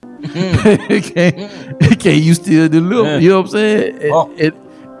Can you still deliver? You know what I'm saying?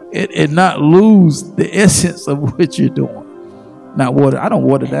 And not lose the essence of what you're doing. Not water. I don't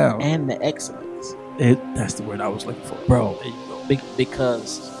water down. And the excellence. That's the word I was looking for, bro. There you go.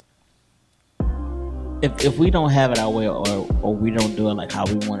 Because if we don't have it our way, or we don't do it like how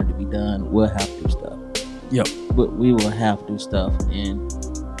we want it to be done, we'll have to do stuff. Yep. But we will have to do stuff, and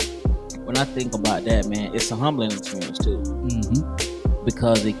when I think about that, man, it's a humbling experience too,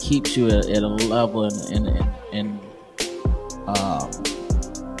 because it keeps you at a level and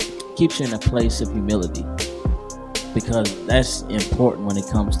keeps you in a place of humility, because that's important when it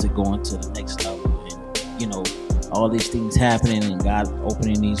comes to going to the next level. And you know, all these things happening and God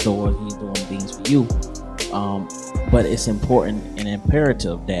opening these doors, He's doing things for you. But it's important and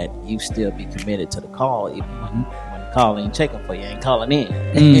imperative that you still be committed to the call, even when the call ain't checking for you, ain't calling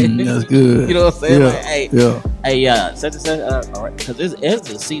in. That's good. You know what I'm saying? Yeah. Like, hey, such and such, all right, because it's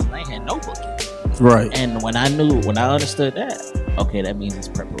a season I ain't had no booking. Right. And when I understood that, okay, that means it's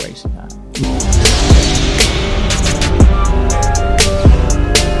preparation time.